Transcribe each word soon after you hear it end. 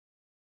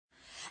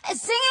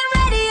Singing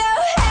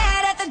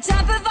Radiohead at the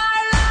top of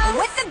our lungs,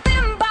 with the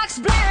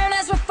boombox blaring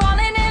as we're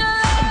falling in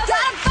love.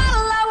 Got a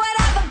bottle or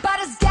whatever, but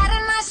it's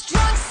getting us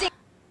drunk.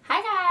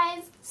 Hi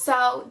guys!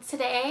 So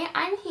today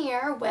I'm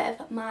here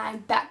with my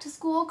back to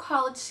school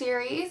college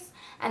series,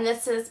 and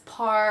this is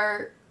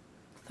part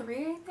 3,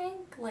 I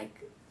think,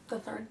 like the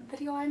 3rd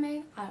video I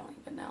made. I don't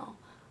even know.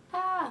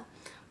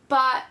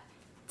 But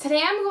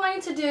today I'm going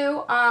to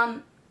do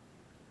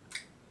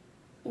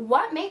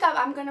what makeup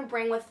I'm going to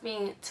bring with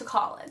me to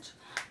college.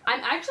 I'm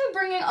actually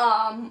bringing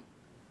all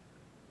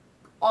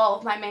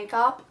of my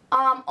makeup,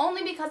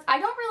 only because I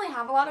don't really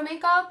have a lot of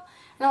makeup,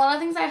 and a lot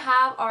of things I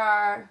have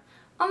are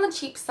on the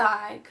cheap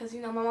side, because,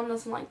 you know, my mom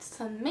doesn't like to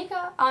spend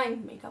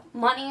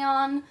money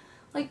on,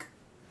 like,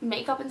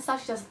 makeup and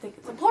stuff. She doesn't think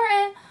it's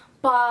important.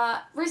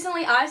 But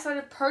recently I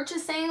started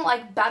purchasing,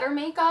 like, better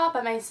makeup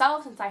by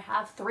myself since I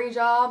have 3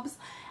 jobs.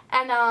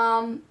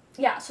 And,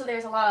 yeah, so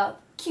there's a lot of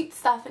cute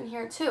stuff in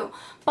here too.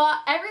 But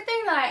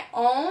everything that I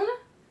own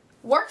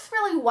works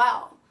really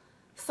well.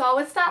 So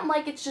it's not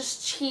like it's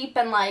just cheap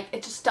and, like,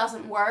 it just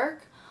doesn't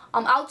work.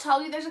 I'll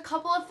tell you, there's a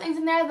couple of things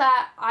in there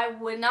that I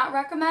would not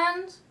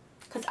recommend,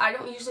 because I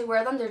don't usually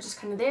wear them. They're just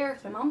kind of there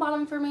because my mom bought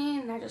them for me,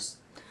 and I just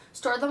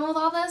stored them with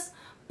all this.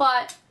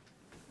 But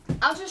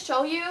I'll just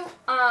show you.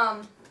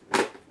 I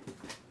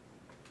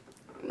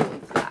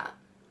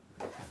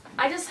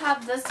just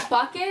have this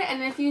bucket,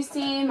 and if you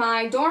see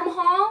my dorm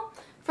haul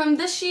from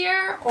this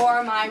year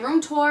or my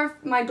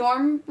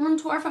dorm room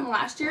tour from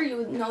last year, you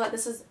would know that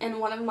this is in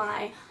one of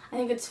my, I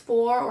think it's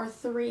 4 or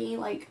 3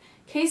 like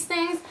case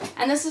things,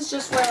 and this is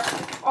just where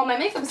all my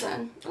makeup's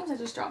in. Oops, I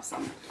just dropped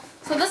some.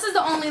 So this is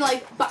the only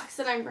like box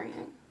that I'm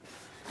bringing.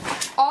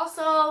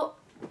 Also,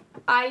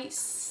 I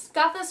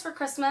got this for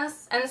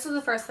Christmas, and this is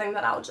the first thing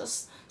that I'll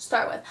just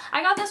start with.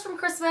 I got this from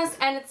Christmas,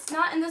 and it's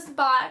not in this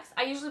box.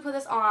 I usually put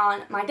this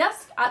on my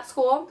desk at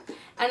school,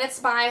 and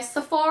it's my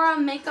Sephora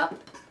Makeup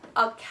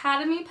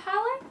Academy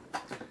palette.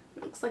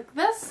 It looks like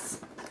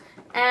this,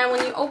 and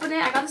when you open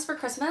it, I got this for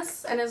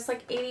Christmas, and it's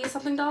like $80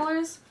 something.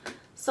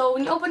 So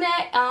when you open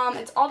it,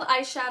 it's all the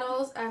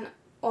eyeshadows, and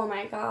oh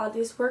my god,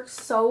 these work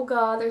so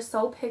good. They're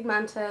so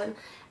pigmented,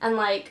 and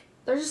like,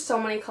 there's just so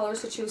many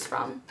colors to choose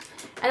from.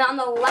 And on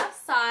the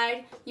left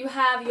side, you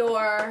have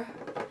your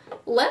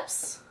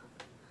lips.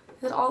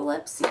 Is it all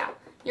lips? Yeah.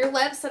 Your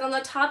lips. And on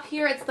the top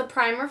here, it's the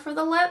primer for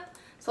the lip.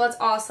 So that's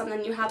awesome.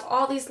 Then you have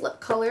all these lip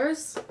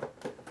colors.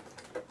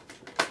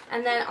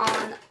 And then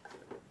on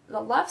the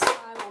left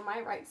side, well,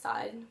 my right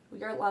side,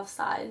 your left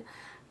side,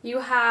 you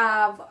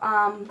have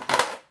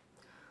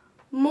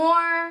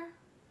more,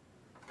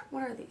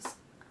 what are these?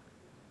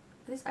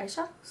 Are these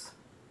eyeshadows?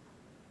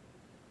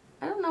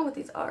 I don't know what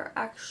these are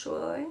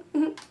actually.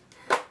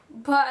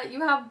 But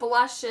you have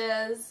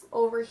blushes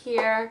over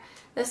here.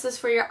 This is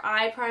for your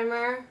eye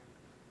primer.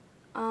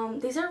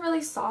 These are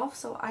really soft,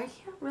 so I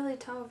can't really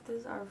tell if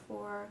these are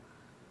for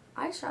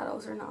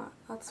eyeshadows or not.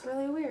 That's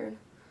really weird.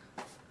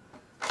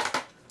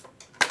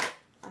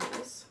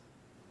 Nice.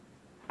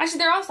 Actually,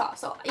 they're all soft,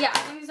 so yeah, I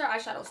think these are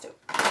eyeshadows too.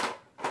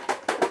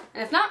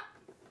 And if not,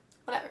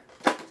 whatever.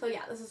 So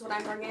yeah, this is what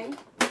I'm bringing.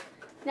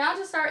 Now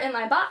to start in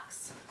my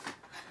box,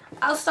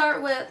 I'll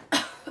start with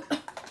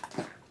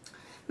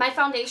my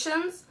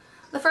foundations.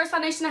 The first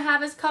foundation I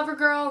have is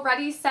CoverGirl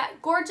Ready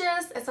Set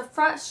Gorgeous. It's a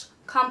fresh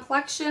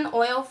complexion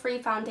oil-free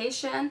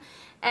foundation,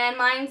 and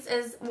mine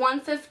is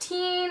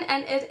 115,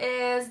 and it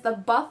is the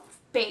buff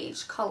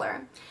beige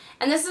color.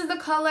 And this is the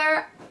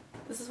color,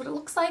 this is what it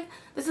looks like.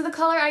 This is the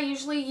color I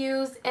usually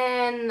use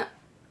in,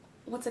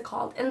 what's it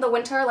called, in the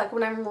winter, like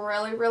when I'm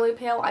really, really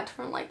pale. I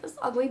turn like this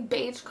ugly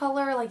beige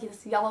color, like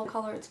this yellow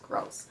color. It's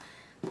gross.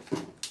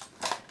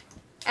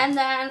 And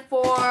then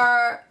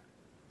for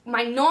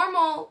my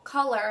normal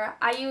color,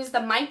 I use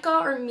the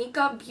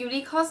Mika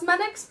Beauty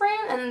Cosmetics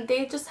brand, and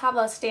they just have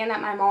a stand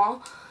at my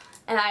mall.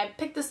 And I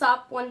picked this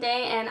up one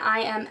day, and I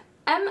am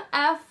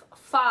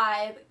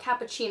MF5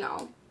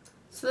 Cappuccino.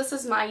 So this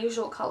is my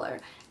usual color,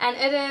 and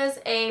it is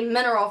a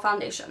mineral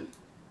foundation.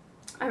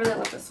 I really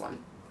love this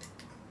one.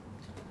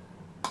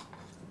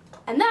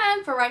 And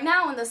then for right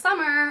now in the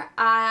summer,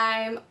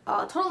 I'm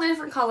a totally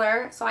different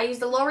color. So I use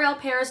the L'Oreal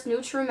Paris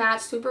Nutri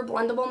Matte Super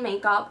Blendable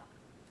Makeup.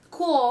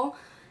 Cool.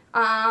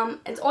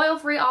 It's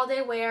oil-free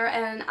all-day wear,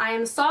 and I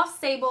am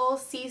Soft Sable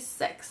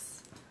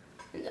C6.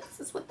 And this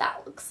is what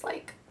that looks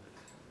like.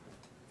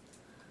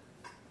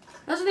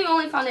 Those are the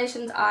only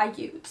foundations I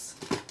use.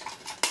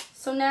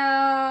 So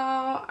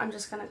now I'm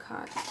just going to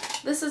cut.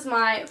 This is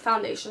my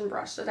foundation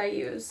brush that I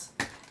use.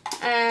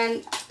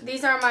 And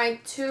these are my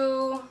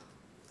 2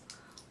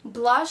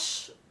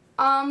 blush,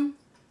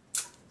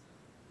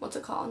 what's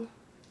it called?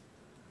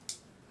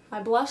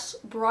 My blush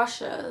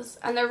brushes,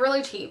 and they're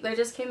really cheap. They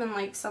just came in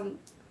like some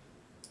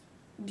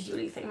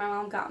beauty thing my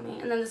mom got me.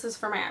 And then this is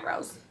for my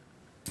eyebrows.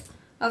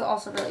 That's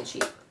also really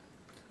cheap.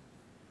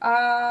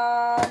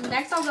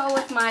 Next I'll go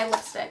with my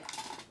lipstick.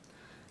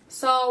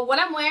 So what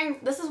I'm wearing,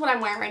 this is what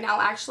I'm wearing right now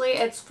actually.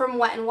 It's from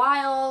Wet n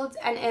Wild,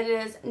 and it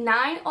is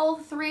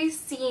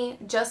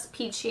 903C Just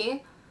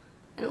Peachy.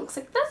 And it looks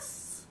like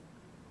this.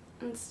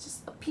 And it's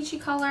just a peachy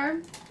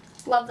color.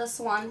 Love this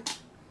one.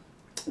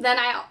 Then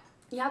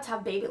you have to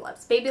have Baby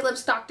Lips. Baby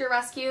Lips Dr.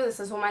 Rescue. This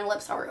is when my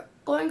lips are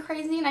going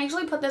crazy. And I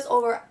usually put this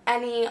over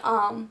any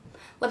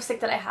lipstick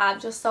that I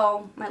have just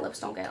so my lips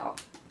don't get all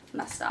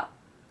messed up.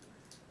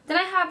 Then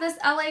I have this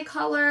LA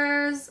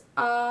Colors.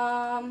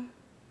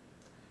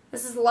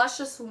 This is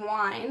Luscious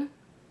Wine.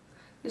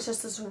 It's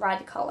just this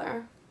red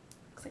color.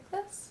 Looks like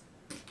this.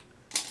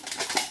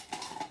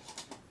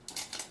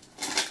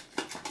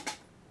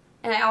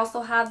 And I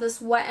also have this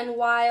Wet n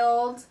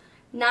Wild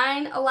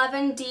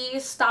 911D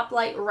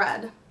Stoplight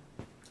Red.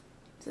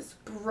 This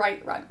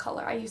bright red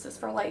color. I use this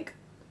for like,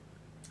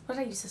 what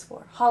did I use this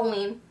for?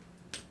 Halloween.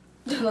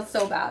 That's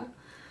so bad.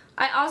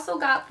 I also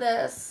got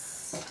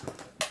this.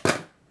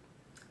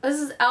 This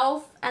is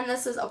e.l.f. and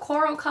this is a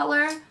coral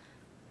color.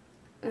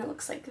 And it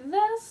looks like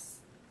this.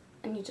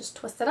 And you just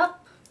twist it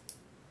up.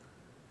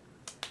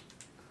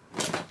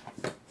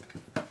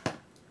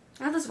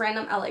 I have this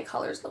random LA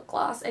Colors lip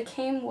gloss. It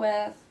came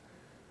with,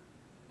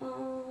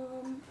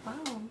 wow.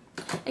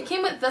 It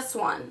came with this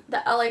one,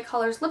 the LA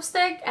Colors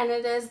lipstick, and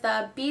it is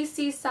the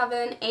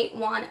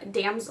BC781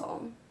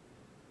 Damsel.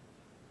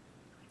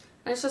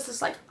 And it's just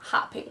this like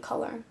hot pink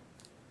color.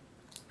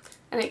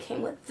 And it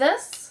came with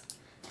this.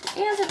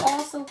 And it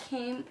also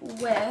came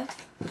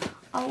with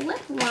a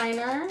lip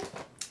liner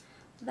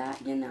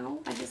that, you know,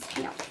 I just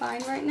can't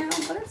find right now,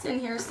 but it's in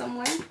here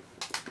somewhere.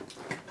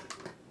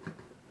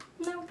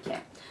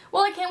 Okay.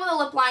 Well, it came with a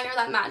lip liner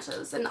that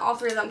matches, and all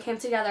three of them came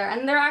together,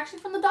 and they're actually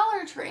from the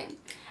Dollar Tree.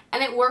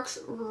 And it works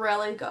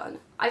really good.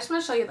 I just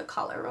want to show you the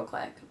color real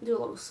quick. Do a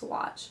little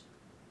swatch.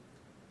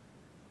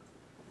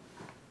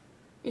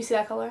 You see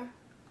that color?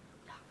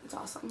 Yeah, it's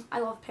awesome. I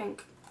love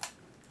pink.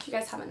 If you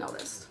guys haven't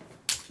noticed.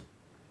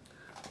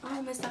 Oh,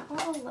 I missed that.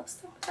 Oh,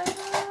 lipstick.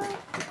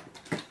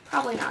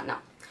 Probably not, no.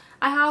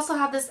 I also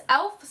have this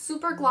e.l.f.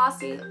 Super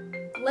Glossy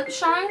Lip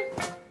Shine.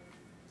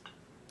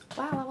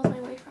 Wow, that was my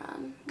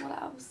boyfriend.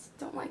 What else?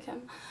 Don't like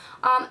him.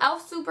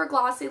 e.l.f. Super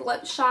Glossy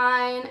Lip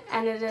Shine,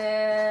 and it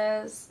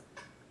is,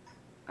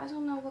 I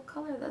don't know what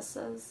color this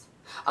is.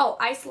 Oh,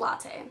 Ice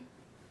Latte.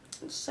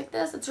 It's just like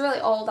this. It's really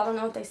old. I don't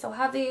know if they still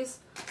have these.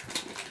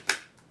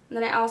 And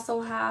then I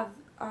also have,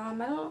 I don't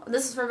know.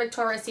 This is for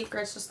Victoria's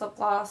Secret. It's just lip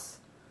gloss.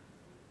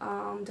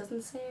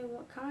 Doesn't say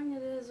what kind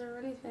it is or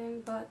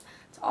anything, but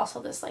it's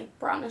also this like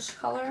brownish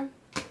color.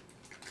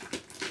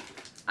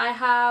 I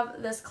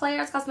have this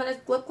Claire's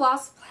Cosmetics lip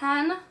gloss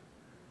pen,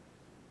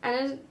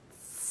 and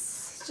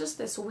it's just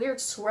this weird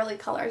swirly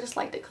color. I just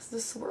liked it because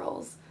the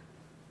swirls.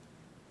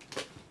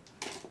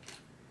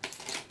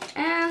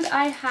 And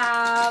I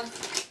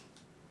have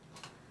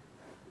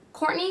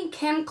Kourtney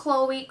Kim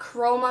Chloe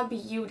Chroma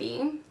Beauty,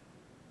 and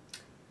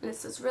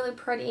it's this really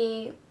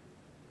pretty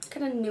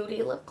kind of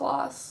nudie lip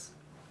gloss.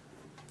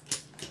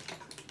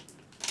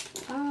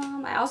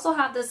 I also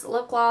have this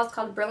lip gloss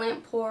called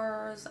Brilliant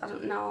Pores. I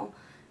don't know.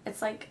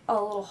 It's like a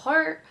little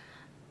heart.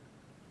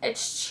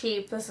 It's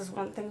cheap. This is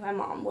one thing my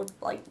mom would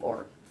like,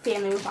 or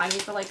family would buy me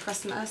for like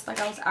Christmas. Like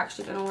I was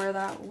actually going to wear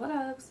that. What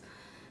else?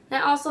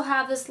 And I also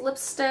have this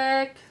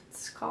lipstick.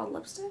 It's called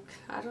lipstick.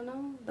 I don't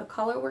know. The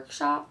Color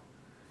Workshop.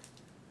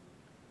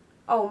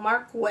 Oh,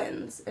 Mark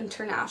Wins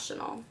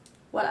International.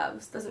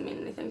 Whatevs. Doesn't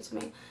mean anything to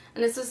me.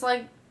 And it's this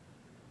like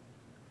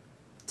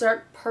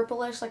dark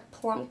purplish like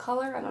plum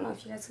color. I don't know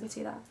if you guys can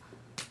see that.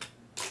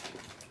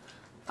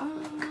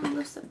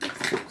 Lipstick.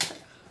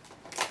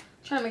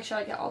 Trying to make sure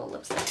I get all the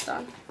lipsticks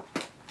done.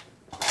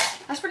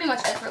 That's pretty much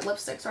it for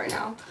lipsticks right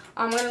now.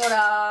 I'm going to go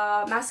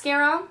to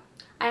mascara.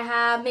 I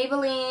have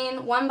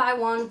Maybelline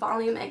 1x1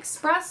 Volume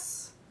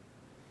Express.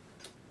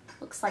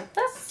 Looks like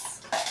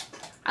this.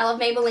 I love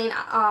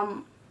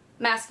Maybelline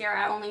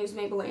mascara. I only use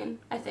Maybelline,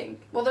 I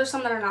think. Well, there's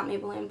some that are not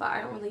Maybelline, but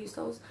I don't really use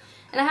those.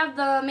 And I have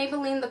the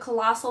Maybelline the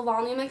Colossal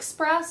Volume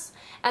Express.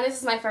 And this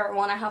is my favorite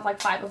one. I have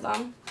like 5 of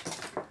them.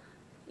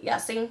 Yeah,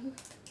 see?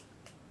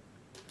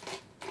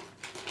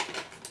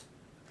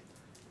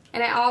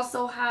 And I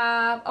also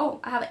have,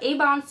 I have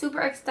Avon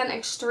Super Extend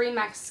Extreme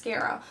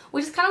Mascara,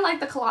 which is kind of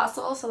like the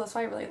Colossal, so that's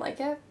why I really like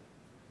it.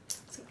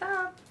 Just like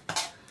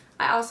that.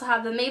 I also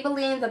have the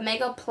Maybelline, the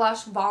Mega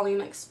Plush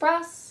Volume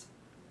Express.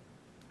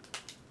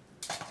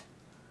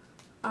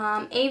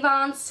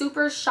 Avon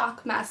Super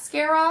Shock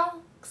Mascara.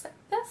 Looks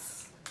like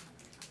this.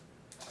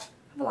 I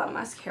have a lot of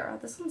mascara.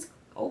 This one's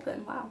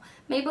open, wow.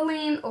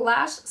 Maybelline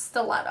Lash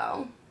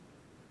Stiletto.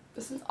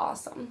 This is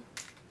awesome.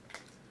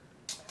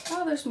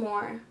 Oh, there's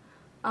more.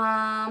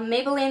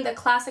 Maybelline the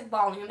Classic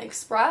Volume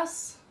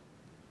Express.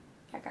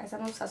 Yeah, guys,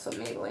 I'm obsessed with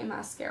Maybelline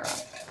mascara.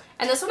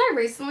 And this one I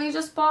recently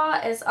just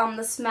bought is the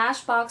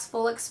Smashbox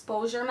Full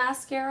Exposure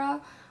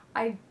Mascara.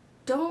 I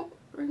don't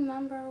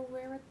remember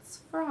where it's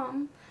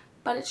from,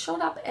 but it showed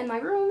up in my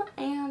room,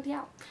 and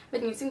yeah, I've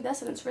been using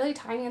this, and it's really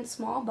tiny and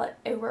small, but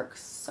it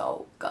works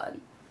so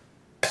good.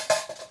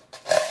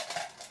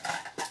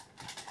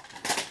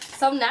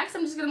 So next,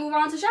 I'm just gonna move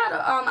on to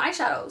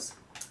eyeshadows,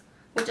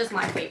 which is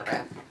my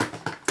favorite.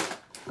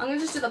 I'm going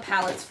to just do the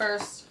palettes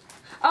first.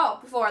 Oh,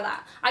 before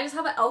that, I just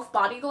have an e.l.f.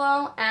 Body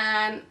Glow,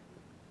 and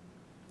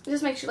it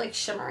just makes you like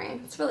shimmery.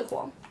 It's really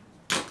cool.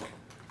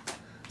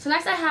 So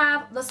next I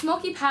have the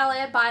Smoky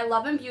Palette by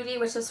Love and Beauty,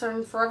 which is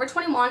from Forever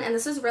 21, and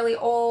this is really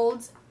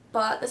old,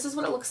 but this is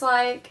what it looks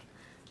like.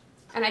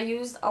 And I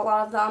used a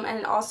lot of them, and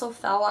it also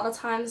fell a lot of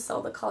times,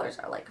 so the colors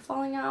are like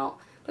falling out.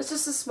 But it's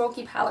just a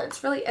smoky palette.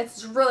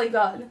 It's really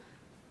good.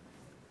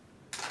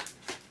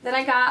 Then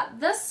I got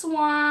this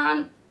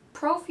one,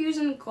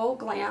 Profusion Gold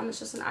Glam. It's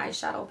just an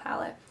eyeshadow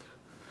palette.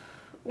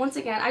 Once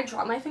again, I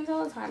drop my things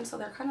all the time, so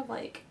they're kind of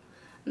like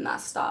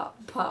messed up,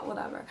 but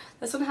whatever.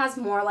 This one has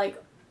more like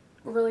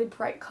really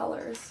bright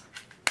colors.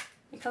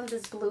 It comes in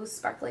this blue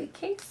sparkly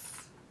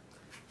case.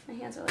 My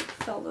hands are like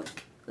filled with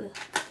ugh.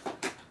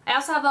 I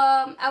also have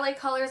a LA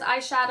Colors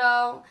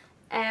eyeshadow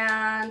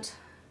and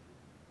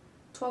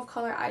 12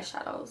 color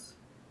eyeshadows.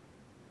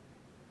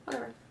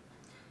 Whatever.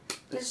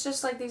 And it's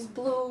just like these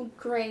blue,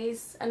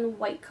 grays, and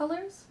white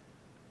colors.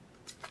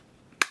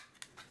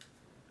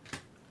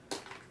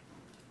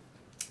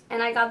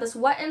 And I got this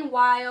Wet n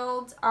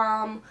Wild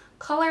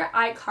color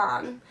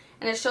icon,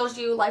 and it shows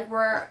you like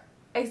where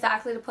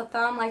exactly to put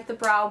them, like the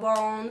brow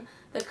bone,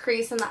 the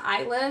crease, and the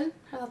eyelid.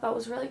 I thought that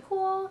was really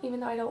cool, even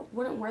though I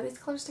wouldn't wear these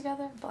colors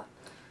together, but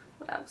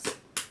what else?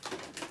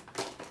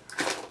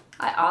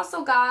 I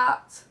also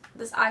got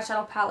this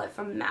eyeshadow palette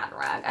from Mad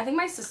Rag. I think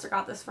my sister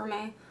got this for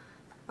me.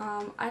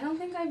 I don't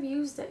think I've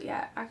used it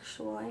yet,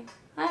 actually.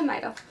 I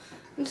might have.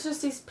 It's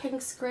just these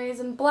pinks, grays,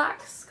 and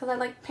blacks, because I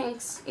like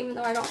pinks, even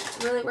though I don't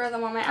really wear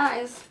them on my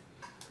eyes.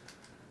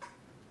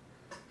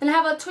 Then I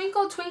have a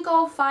Twinkle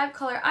Twinkle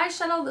 5-color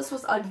eyeshadow. This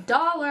was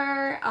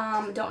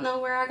 $1. Don't know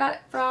where I got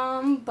it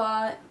from,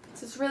 but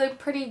it's this really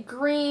pretty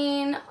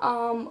green,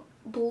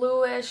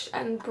 bluish,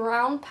 and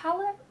brown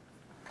palette.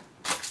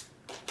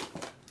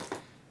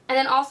 And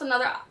then also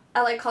another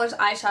LA Colors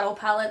eyeshadow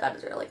palette that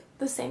is like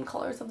the same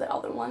colors of the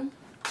other one.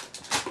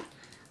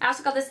 I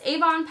also got this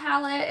Avon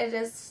palette. It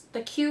is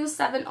the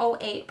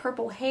Q708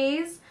 Purple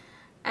Haze,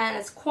 and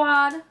it's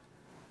quad.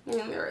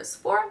 And there is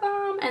 4 of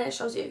them, and it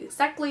shows you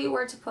exactly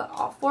where to put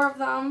all 4 of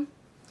them.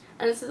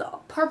 And this is a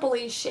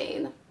purpley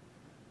shade.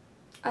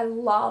 I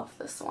love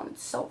this one.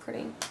 It's so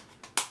pretty.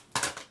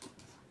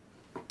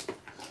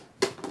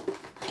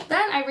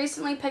 Then I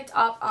recently picked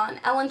up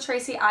an Ellen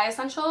Tracy Eye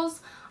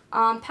Essentials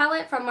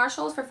palette from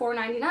Marshalls for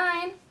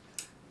 $4.99.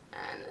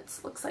 And it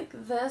looks like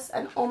this,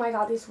 and oh my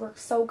god, these work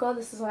so good.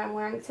 This is what I'm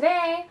wearing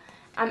today.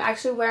 I'm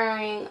actually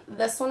wearing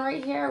this one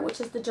right here,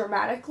 which is the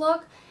dramatic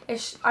look.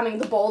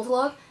 The bold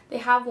look. They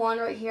have one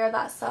right here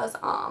that says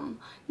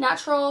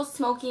natural,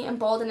 smoky, and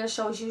bold, and it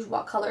shows you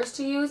what colors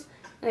to use.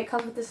 And it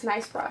comes with this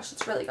nice brush.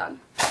 It's really good.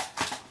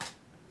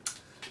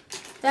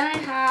 Then I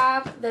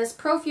have this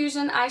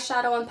Profusion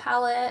eyeshadow and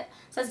palette.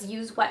 It says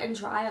use wet and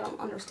dry. I don't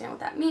understand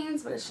what that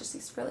means, but it's just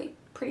these really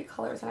pretty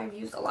colors, and I've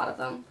used a lot of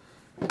them.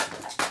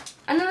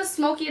 And then the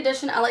Smoky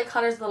Edition LA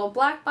Colors little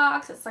black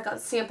box. It's like a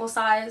sample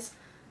size.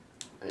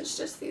 And it's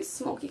just these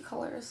smoky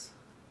colors.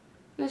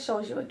 And it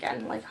shows you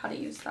again like how to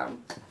use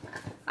them.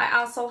 I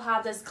also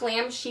have this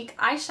Glam Chic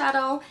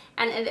eyeshadow,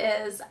 and it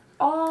is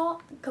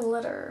all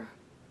glitter.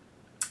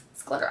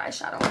 It's glitter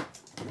eyeshadow.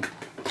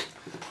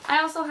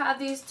 I also have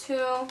these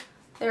two.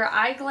 They're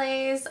eye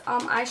glaze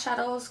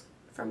eyeshadows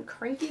from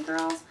Cranky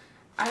Girls.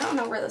 I don't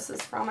know where this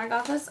is from. I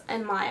got this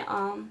in my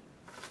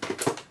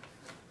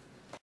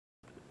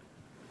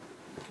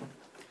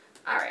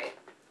Alright,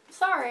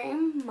 sorry,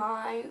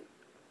 my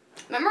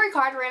memory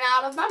card ran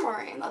out of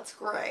memory. That's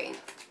great.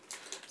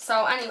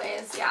 So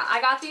anyways, yeah,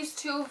 I got these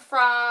two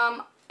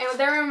from,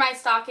 they're in my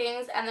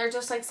stockings, and they're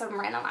just like some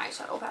random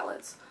eyeshadow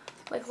palettes.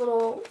 Like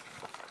little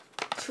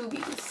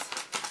tubies.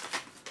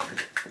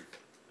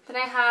 Then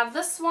I have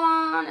this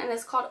one, and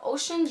it's called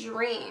Ocean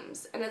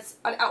Dreams, and it's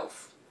an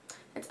elf.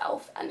 It's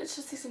elf, and it's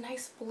just these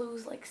nice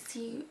blues, like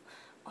sea.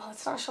 Oh,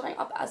 it's not showing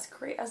up as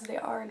great as they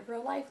are in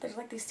real life. There's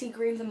like these sea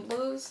greens and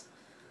blues.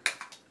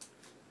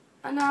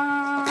 And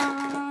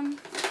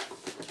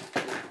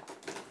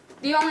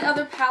the only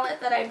other palette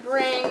that I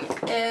bring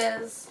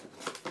is,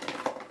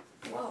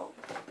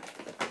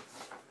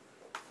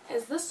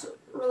 is this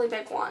really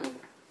big one.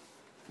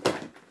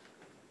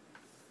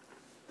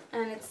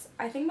 And it's,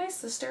 I think my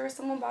sister or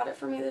someone bought it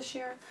for me this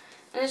year.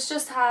 And it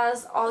just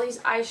has all these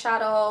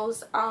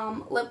eyeshadows,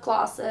 lip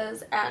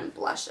glosses, and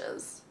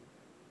blushes.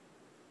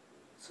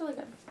 It's really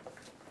good.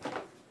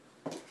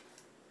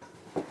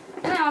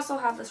 And I also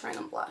have this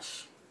random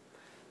blush.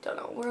 Don't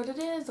know where it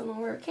is, don't know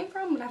where it came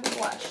from, but I have a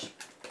blush.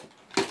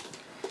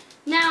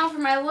 Now for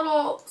my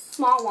little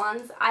small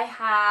ones, I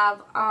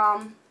have,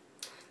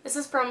 this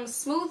is from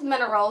Smooth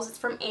Minerals, it's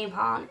from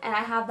Avon, and I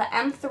have the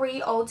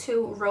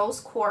M302 Rose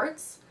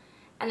Quartz,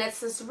 and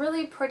it's this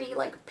really pretty,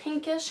 like,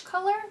 pinkish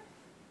color.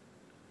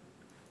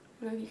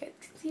 I don't know if you guys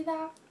can see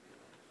that.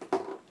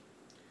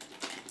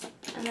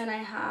 And then I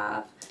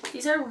have,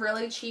 these are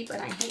really cheap,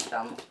 and I hate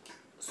them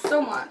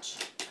so much,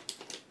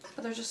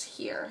 but they're just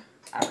here,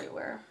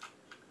 everywhere.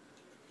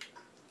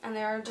 And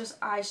they're just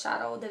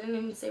eyeshadow. They didn't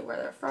even say where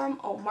they're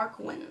from. Oh, Mark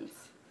Wins.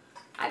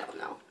 I don't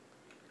know.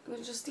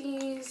 They're just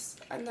these,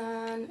 and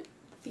then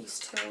these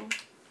two.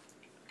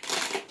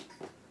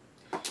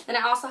 Then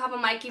I also have a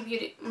Mika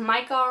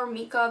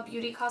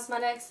Beauty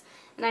Cosmetics,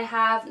 And I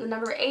have the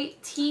number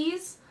 8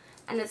 Tease,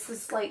 and it's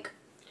this like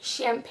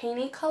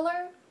champagne-y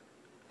color.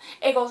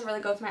 It goes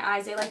really good with my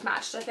eyes. They like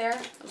matched it there.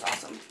 It was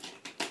awesome.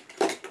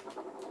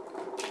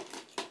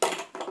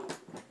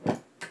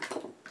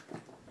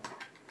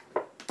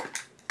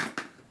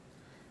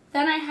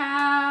 Then I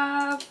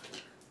have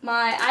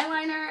my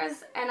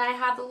eyeliners, and I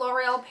have the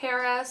L'Oreal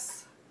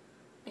Paris.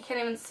 I can't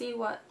even see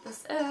what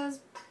this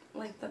is,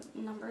 like the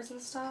numbers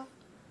and stuff.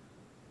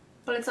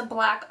 But it's a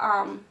black,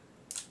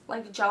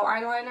 like gel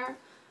eyeliner.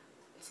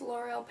 It's a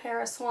L'Oreal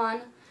Paris one.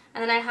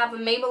 And then I have a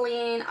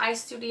Maybelline Eye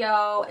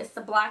Studio. It's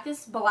the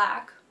Blackest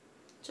Black,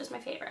 which is my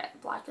favorite.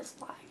 Blackest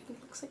Black. It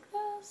looks like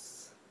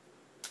this.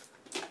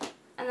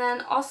 And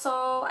then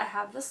also I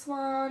have this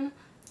one,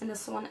 and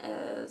this one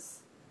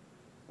is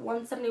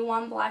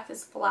 171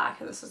 Blackest Black,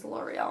 and this is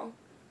L'Oreal.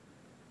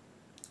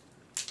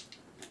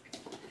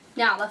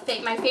 Now,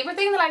 my favorite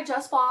thing that I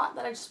just bought,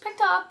 that I just picked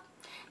up,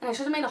 and I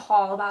should have made a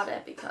haul about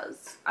it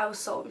because I was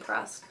so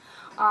impressed.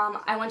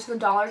 I went to the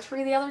Dollar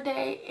Tree the other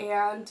day,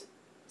 and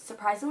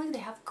surprisingly, they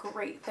have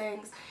great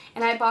things.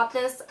 And I bought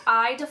this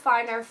Eye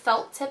Definer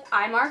Felt Tip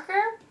Eye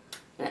Marker,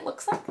 and it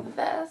looks like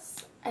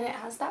this, and it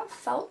has that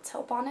felt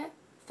tip on it.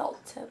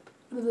 Felt tip.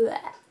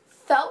 Blech.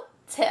 Felt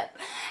tip.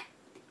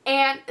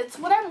 And it's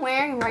what I'm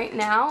wearing right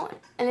now,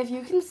 and if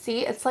you can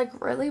see, it's like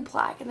really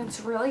black, and it's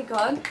really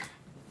good.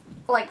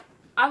 Like,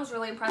 I was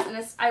really impressed,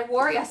 and I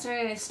wore it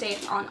yesterday, and it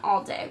stayed on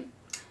all day.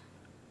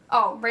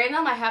 Oh,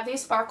 random, I have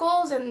these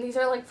sparkles, and these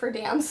are like for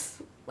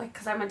dance, like,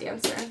 because I'm a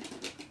dancer.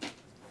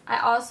 I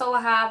also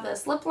have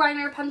this lip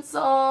liner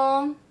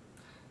pencil.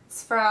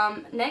 It's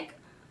from NYX.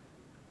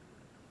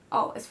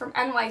 Oh, it's from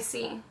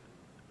NYC.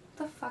 What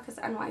the fuck is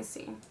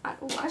NYC?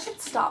 I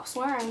should stop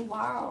swearing.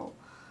 Wow.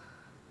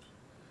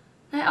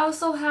 I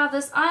also have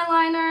this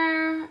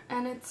eyeliner,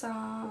 and it's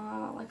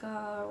like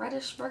a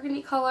reddish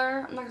burgundy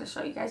color. I'm not going to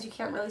show you guys. You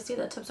can't really see.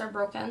 The tips are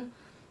broken.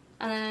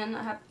 And then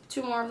I have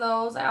 2 more of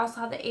those. I also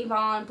have the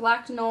Avon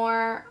Black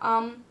Noir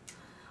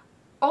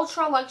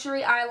Ultra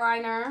Luxury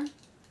Eyeliner.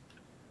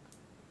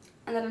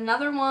 And then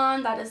another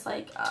one that is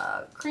like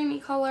a creamy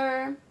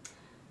color.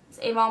 It's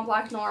Avon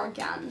Black Noir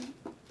again.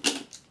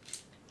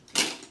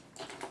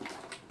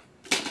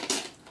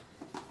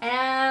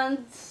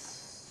 And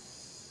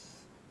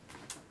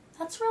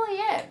that's really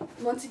it.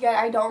 Once again,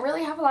 I don't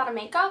really have a lot of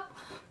makeup,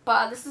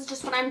 but this is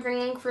just what I'm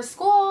bringing for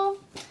school.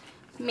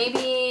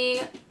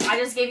 Maybe I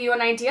just gave you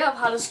an idea of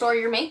how to store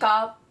your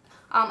makeup.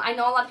 I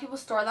know a lot of people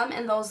store them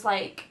in those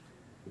like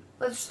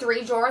those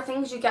 3-drawer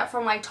things you get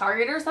from like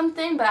Target or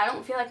something, but I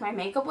don't feel like my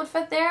makeup would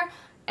fit there.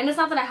 And it's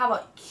not that I have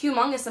a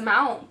humongous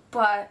amount,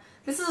 but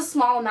this is a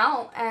small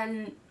amount,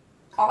 and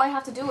all I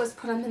have to do is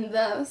put them in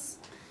this.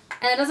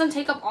 And it doesn't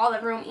take up all the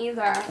room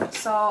either,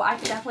 so I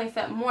can definitely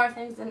fit more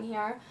things in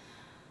here.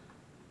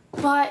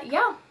 But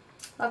yeah,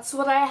 that's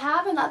what I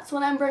have, and that's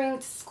what I'm bringing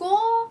to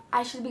school.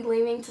 I should be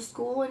leaving to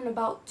school in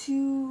about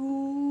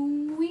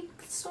 2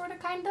 weeks, sort of,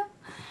 kind of.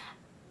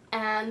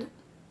 And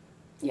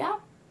yeah,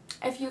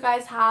 if you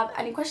guys have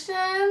any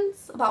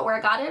questions about where I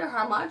got it or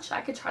how much,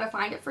 I could try to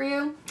find it for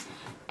you.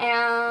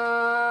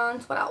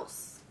 And what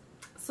else?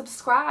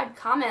 Subscribe,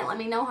 comment, let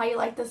me know how you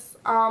like this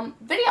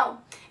video.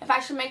 If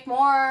I should make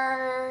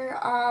more,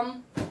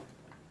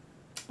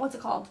 what's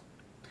it called?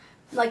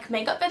 Like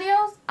makeup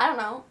videos? I don't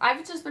know.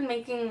 I've just been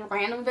making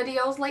random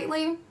videos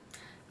lately,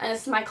 and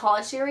this is my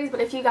college series.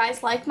 But if you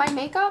guys like my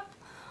makeup,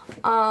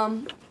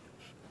 I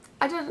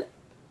did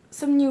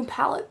some new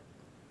palette.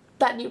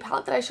 That new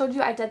palette that I showed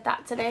you, I did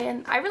that today,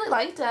 and I really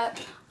liked it. I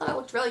thought it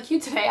looked really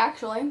cute today,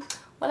 actually.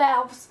 What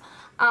else?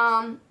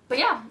 But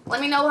yeah, let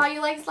me know how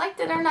you liked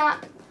it or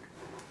not.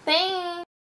 Thanks!